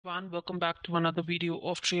Welcome back to another video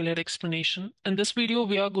of Trailhead Explanation. In this video,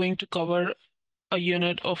 we are going to cover a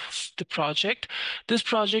unit of the project. This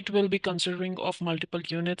project will be considering of multiple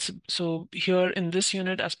units. So here in this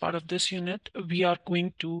unit, as part of this unit, we are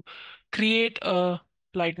going to create a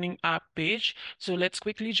Lightning app page. So let's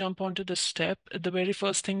quickly jump onto this step. The very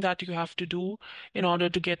first thing that you have to do in order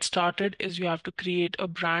to get started is you have to create a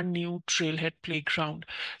brand new Trailhead playground.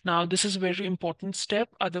 Now, this is a very important step.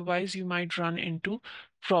 Otherwise, you might run into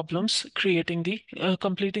problems creating the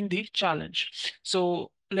completing the challenge.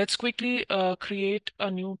 So let's quickly create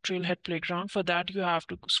a new Trailhead playground. For that, you have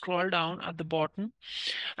to scroll down at the bottom,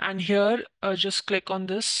 and here just click on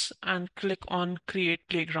this and click on Create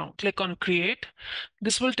Playground. Click on Create.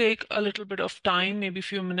 This will take a little bit of time, maybe a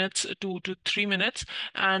few minutes, 2 to 3 minutes.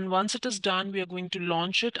 And once it is done, we are going to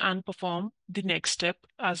launch it and perform the next step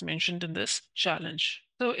as mentioned in this challenge.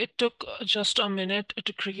 So it took just a minute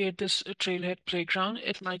to create this Trailhead playground.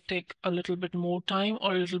 It might take a little bit more time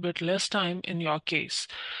or a little bit less time in your case.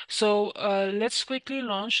 So let's quickly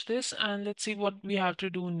launch this and let's see what we have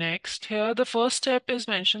to do next. Here, the first step is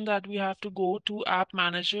mentioned that we have to go to App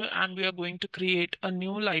Manager and we are going to create a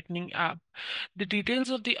new Lightning app. The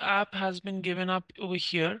details of the app has been given up over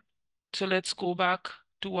here. So let's go back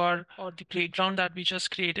to our or the playground that we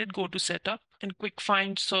just created. Go to Setup and quick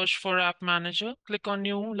find search for App Manager. Click on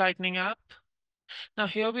New Lightning App. Now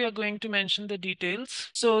here we are going to mention the details.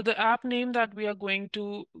 So the app name that we are going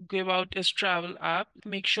to give out is Travel App.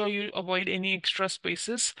 Make sure you avoid any extra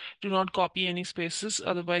spaces. Do not copy any spaces,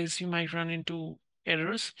 otherwise you might run into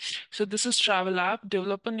errors. So this is Travel App.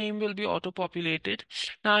 Developer name will be auto-populated.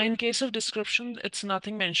 Now in case of description, it's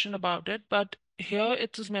nothing mentioned about it, but here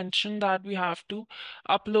it is mentioned that we have to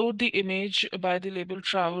upload the image by the label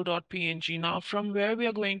travel.png. Now from where we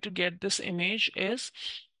are going to get this image is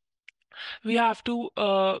we have to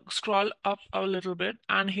scroll up a little bit,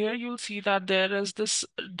 and here you'll see that there is this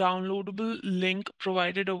downloadable link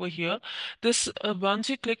provided over here. This once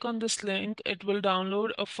you click on this link, it will download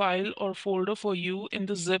a file or folder for you in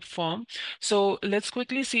the zip form. So let's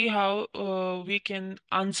quickly see how we can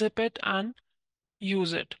unzip it and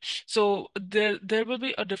use it. So there will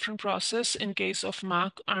be a different process in case of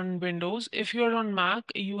Mac and Windows. If you are on Mac,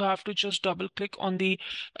 you have to just double click on the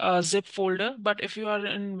zip folder, but if you are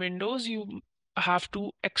in Windows, you have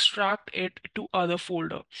to extract it to other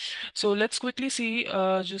folder. So let's quickly see,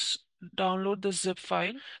 just download the zip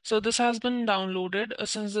file. So this has been downloaded.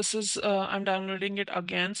 Since this is I'm downloading it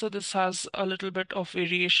again, so this has a little bit of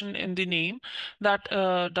variation in the name. That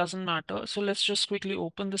doesn't matter. So let's just quickly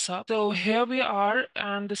open this up. So here we are,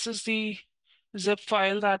 and this is the zip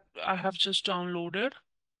file that I have just downloaded.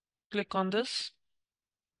 Click on this.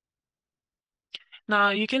 Now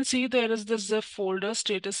you can see there is the zip folder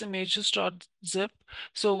status images.zip.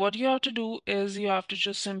 So what you have to do is you have to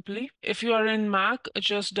just simply, if you are in Mac,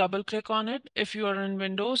 just double click on it. If you are in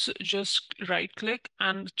Windows, just right click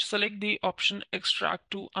and select the option extract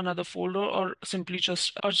to another folder, or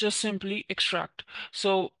just simply extract.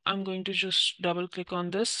 So I'm going to just double click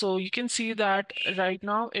on this. So you can see that right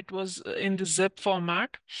now it was in the zip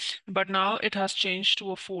format, but now it has changed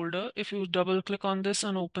to a folder. If you double click on this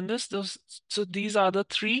and open this, so these are the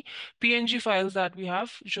three PNG files that we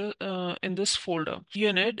have in this folder.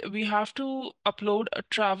 Unit, we have to upload a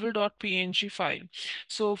travel.png file.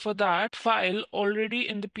 So for that file already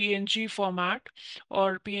in the PNG format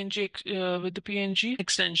or PNG with the PNG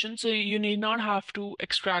extension, so you need not have to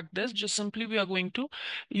extract this. Just simply we are going to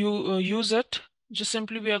use it. Just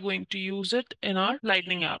simply we are going to use it in our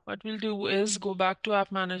Lightning app. What we'll do is go back to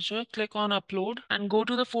App Manager, click on Upload, and go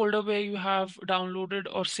to the folder where you have downloaded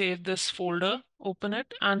or saved this folder. Open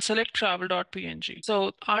it and select travel.png.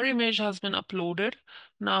 So our image has been uploaded.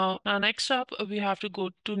 Now next up, we have to go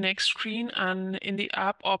to next screen, and in the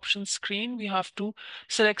app options screen, we have to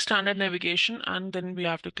select standard navigation, and then we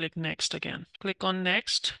have to click next again. Click on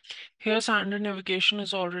next. Here standard navigation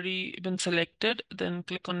has already been selected. Then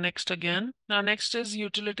click on next again. Now next is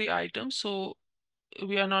utility items. So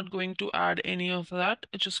we are not going to add any of that.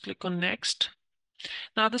 Just click on next.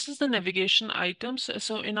 Now this is the navigation items.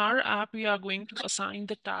 So in our app, we are going to assign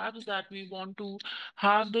the tabs that we want to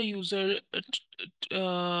have the user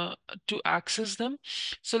to access them.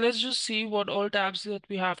 So let's just see what all tabs that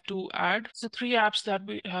we have to add. So three apps that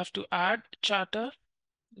we have to add: Chatter.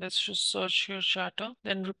 Let's just search here Chatter,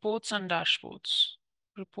 then reports and dashboards.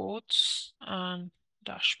 Reports and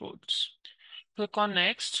dashboards. Click on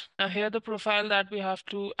next. Now here the profile that we have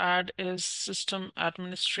to add is system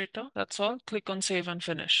administrator. That's all. Click on save and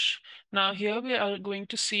finish. Now here we are going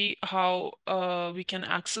to see how we can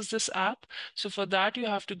access this app. So for that you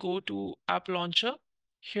have to go to app launcher.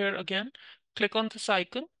 Here again, click on this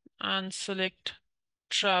icon and select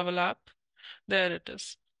travel app. There it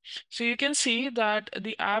is. So you can see that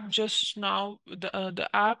the app just now, the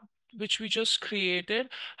app which we just created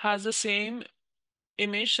has the same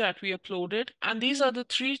image that we uploaded. And these are the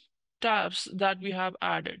three tabs that we have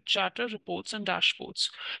added: chatter, reports, and dashboards.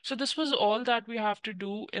 So this was all that we have to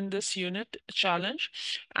do in this unit challenge.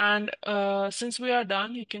 And since we are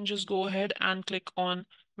done, you can just go ahead and click on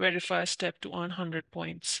verify step to earn 100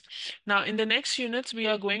 points. Now, in the next units, we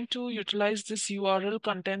are going to utilize this URL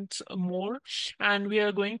contents more, and we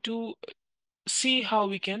are going to see how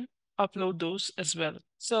we can upload those as well.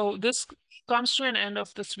 So this comes to an end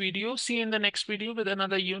of this video. See you in the next video with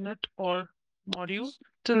another unit or module.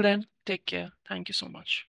 Till then, take care. Thank you so much.